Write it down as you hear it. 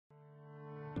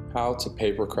How to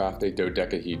papercraft a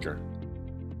dodecahedron.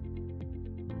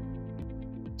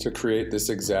 To create this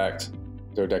exact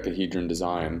dodecahedron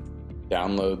design,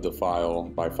 download the file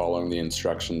by following the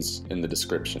instructions in the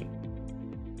description.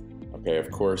 Okay,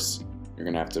 of course, you're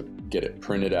going to have to get it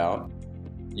printed out.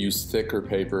 Use thicker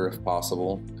paper if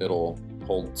possible. It'll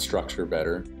hold structure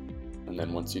better. And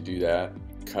then once you do that,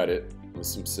 cut it with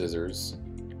some scissors.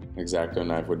 An X-Acto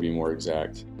knife would be more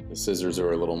exact. The scissors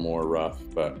are a little more rough,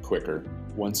 but quicker.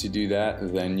 Once you do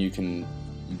that, then you can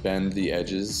bend the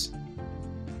edges,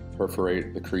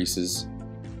 perforate the creases,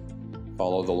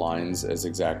 follow the lines as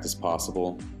exact as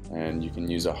possible, and you can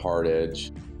use a hard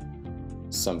edge,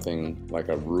 something like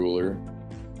a ruler,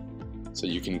 so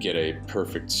you can get a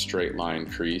perfect straight line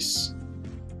crease.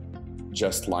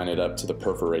 Just line it up to the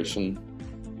perforation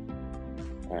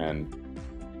and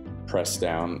press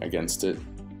down against it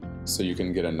so you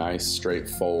can get a nice straight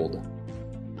fold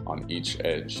on each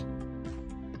edge.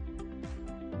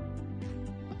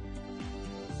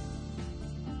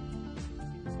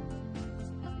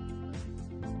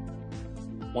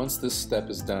 Once this step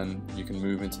is done, you can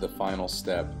move into the final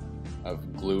step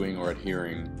of gluing or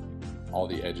adhering all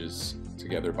the edges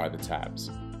together by the tabs.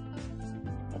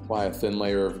 Apply a thin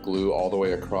layer of glue all the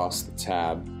way across the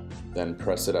tab, then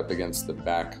press it up against the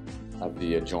back of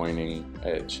the adjoining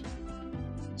edge.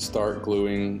 Start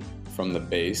gluing from the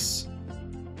base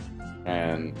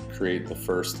and create the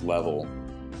first level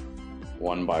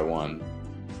one by one,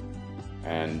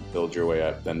 and build your way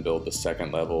up, then build the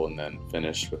second level, and then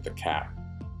finish with the cap.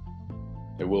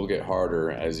 It will get harder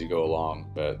as you go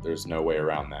along, but there's no way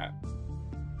around that.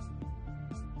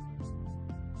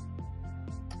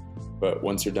 But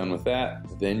once you're done with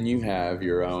that, then you have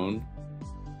your own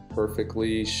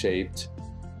perfectly shaped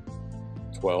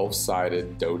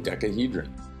 12-sided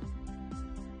dodecahedron.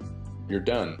 You're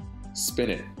done. Spin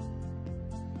it.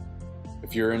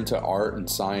 If you're into art and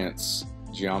science,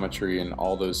 geometry, and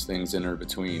all those things in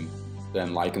between,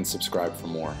 then like and subscribe for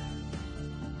more.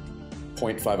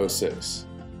 Point 506.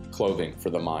 Clothing for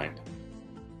the mind.